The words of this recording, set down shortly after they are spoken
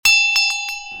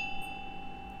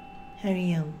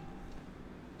Hari Om.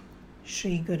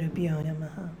 Shri Gurubhyo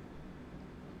Namaha.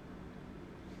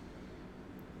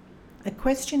 A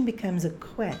question becomes a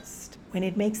quest when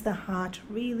it makes the heart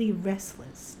really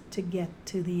restless to get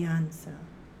to the answer.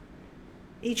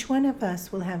 Each one of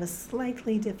us will have a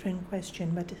slightly different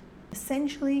question, but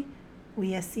essentially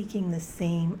we are seeking the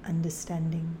same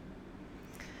understanding.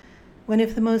 One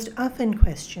of the most often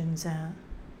questions are,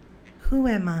 who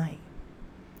am I?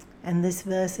 And this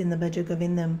verse in the Bhaja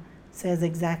Govindam says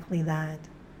exactly that.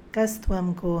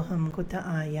 Kastvam koham kuta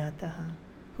ayataha.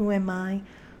 Who am I?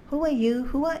 Who are you?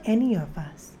 Who are any of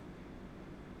us?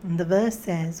 And the verse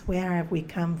says, where have we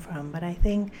come from? But I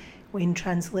think in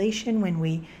translation, when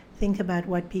we think about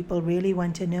what people really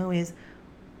want to know is,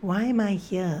 why am I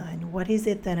here? And what is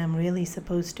it that I'm really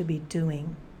supposed to be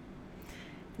doing?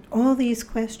 And all these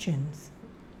questions,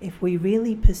 if we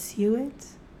really pursue it,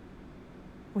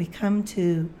 we come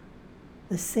to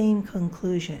the same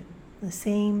conclusion, the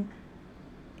same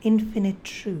infinite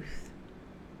truth.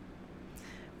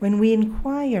 When we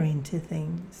inquire into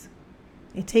things,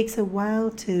 it takes a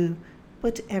while to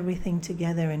put everything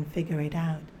together and figure it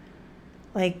out.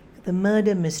 Like the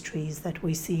murder mysteries that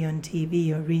we see on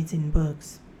TV or read in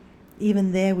books.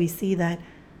 Even there we see that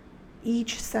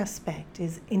each suspect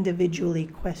is individually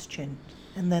questioned,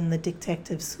 and then the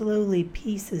detective slowly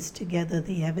pieces together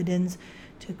the evidence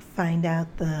to find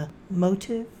out the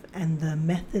motive and the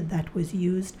method that was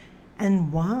used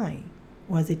and why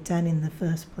was it done in the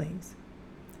first place.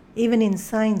 Even in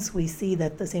science we see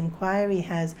that this inquiry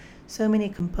has so many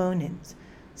components.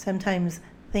 Sometimes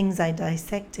things are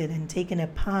dissected and taken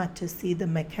apart to see the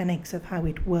mechanics of how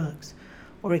it works,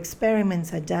 or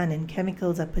experiments are done and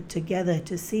chemicals are put together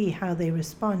to see how they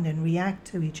respond and react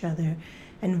to each other,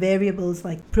 and variables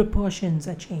like proportions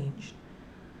are changed.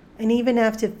 And even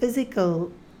after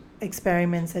physical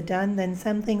experiments are done, then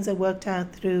some things are worked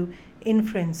out through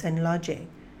inference and logic.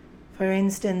 For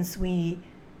instance, we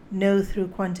know through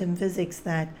quantum physics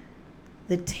that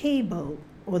the table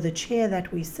or the chair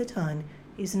that we sit on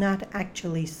is not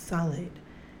actually solid,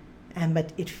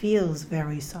 but it feels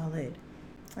very solid.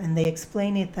 And they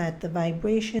explain it that the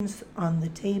vibrations on the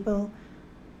table,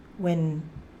 when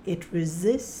it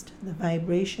resists the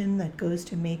vibration that goes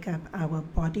to make up our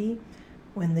body,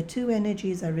 when the two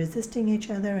energies are resisting each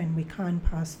other and we can't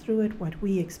pass through it, what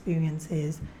we experience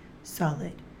is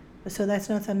solid. So that's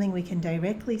not something we can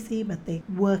directly see, but they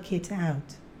work it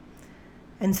out.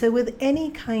 And so with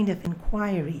any kind of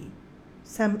inquiry,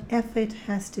 some effort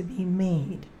has to be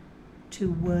made to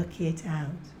work it out.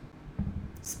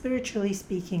 Spiritually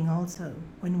speaking also,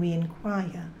 when we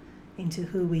inquire into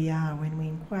who we are, when we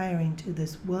inquire into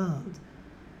this world,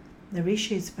 the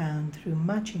rishis found through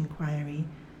much inquiry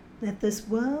that this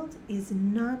world is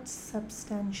not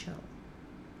substantial.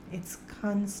 It's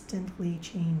constantly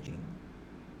changing.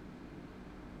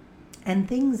 And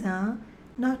things are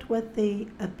not what they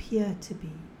appear to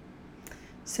be.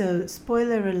 So,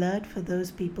 spoiler alert for those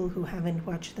people who haven't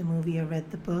watched the movie or read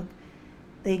the book,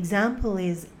 the example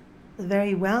is the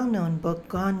very well-known book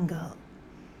Gone Girl.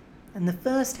 And the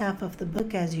first half of the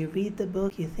book, as you read the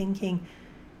book, you're thinking,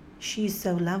 she's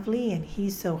so lovely and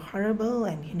he's so horrible,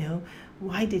 and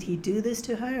why did he do this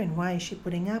to her, and why is she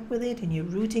putting up with it, and you're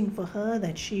rooting for her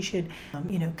that she should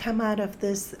come out of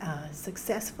this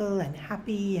successful and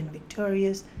happy and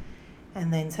victorious.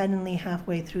 And then suddenly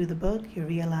halfway through the book you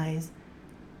realize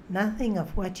nothing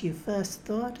of what you first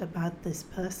thought about this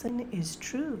person is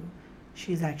true.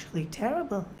 She's actually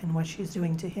terrible, and what she's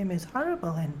doing to him is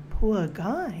horrible, and poor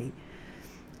guy.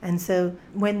 And so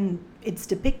when it's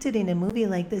depicted in a movie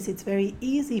like this, it's very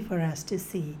easy for us to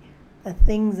see that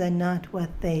things are not what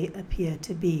they appear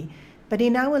to be. But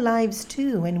in our lives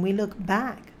too, when we look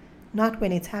back, not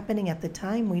when it's happening at the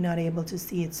time, we're not able to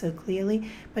see it so clearly,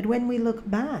 but when we look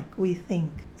back, we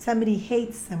think somebody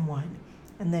hates someone,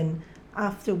 and then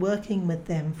after working with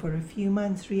them for a few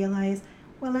months realize,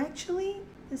 well, actually,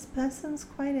 this person's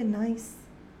quite a nice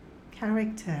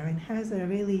character and has a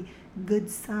really good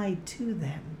side to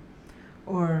them.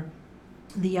 Or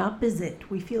the opposite,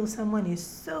 we feel someone is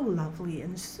so lovely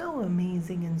and so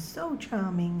amazing and so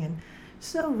charming and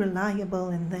so reliable,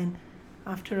 and then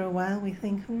after a while we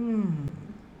think,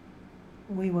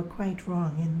 we were quite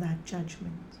wrong in that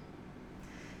judgment.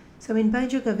 So in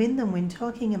Bhaja Govindam, when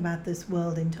talking about this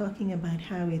world and talking about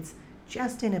how it's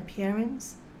just an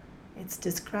appearance, it's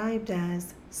described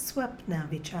as swapna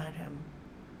vicharam.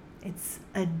 It's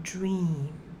a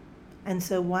dream. And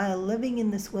so while living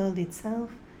in this world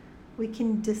itself, we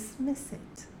can dismiss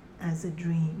it as a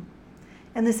dream.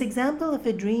 And this example of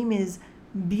a dream is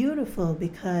beautiful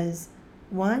because,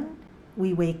 one,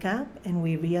 we wake up and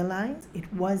we realize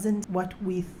it wasn't what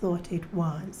we thought it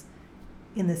was.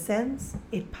 In the sense,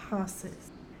 it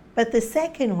passes. But the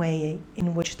second way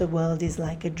in which the world is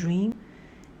like a dream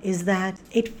is that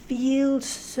it feels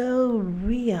so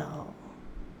real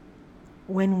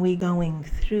when we're going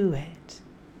through it.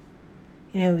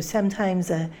 Sometimes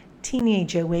a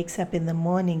teenager wakes up in the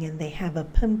morning and they have a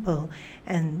pimple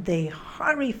and they're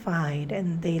horrified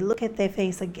and they look at their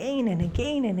face again and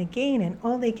again and again, and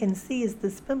all they can see is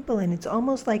this pimple, and it's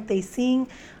almost like they're seeing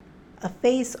a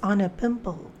face on a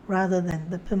pimple rather than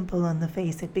the pimple on the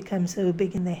face. It becomes so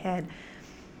big in their head.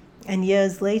 And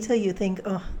years later you think,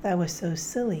 oh, that was so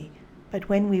silly. But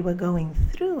when we were going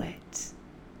through it,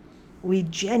 we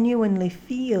genuinely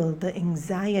feel the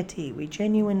anxiety, we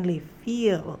genuinely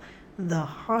feel the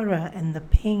horror and the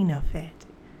pain of it.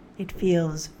 It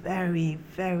feels very,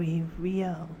 very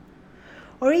real.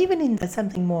 Or even in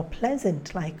something more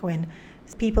pleasant, like when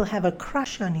people have a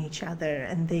crush on each other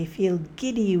and they feel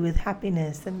giddy with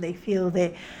happiness and they feel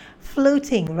they're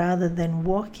floating rather than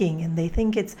walking, and they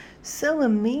think it's so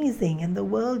amazing and the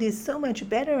world is so much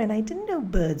better, and I didn't know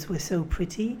birds were so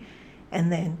pretty.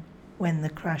 And then when the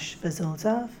crush fizzles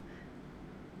off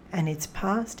and it's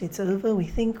past, it's over, we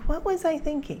think, what was I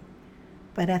thinking?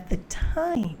 But at the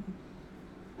time,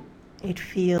 it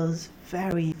feels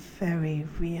very, very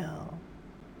real.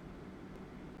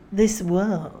 This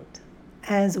world,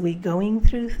 as we're going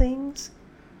through things,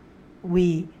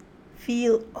 we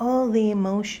feel all the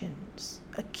emotions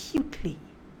acutely.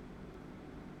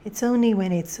 It's only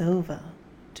when it's over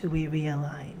do we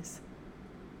realize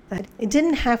that it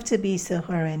didn't have to be so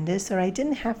horrendous, or I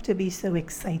didn't have to be so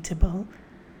excitable.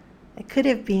 I could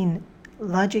have been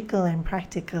logical and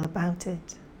practical about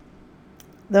it.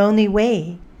 The only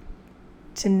way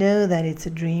to know that it's a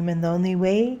dream, and the only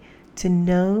way to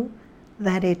know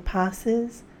that it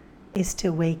passes, is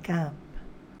to wake up.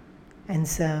 And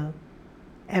so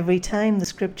every time the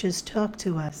scriptures talk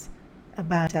to us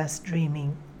about us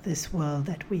dreaming this world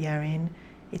that we are in,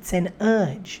 it's an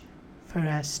urge for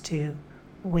us to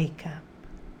wake up.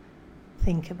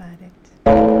 Think about it.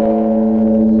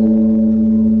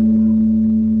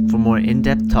 For more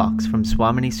in-depth talks from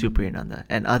Swamini Supriyananda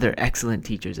and other excellent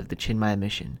teachers of the Chinmaya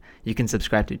mission, you can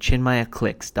subscribe to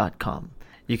chinmayaclicks.com.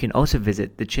 You can also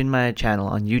visit the Chinmaya channel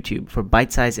on YouTube for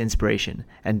bite-sized inspiration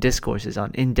and discourses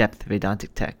on in-depth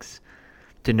Vedantic texts.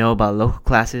 To know about local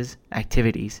classes,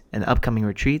 activities, and upcoming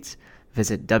retreats,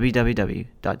 visit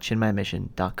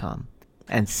www.chinmayamission.com.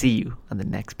 And see you on the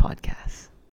next podcast.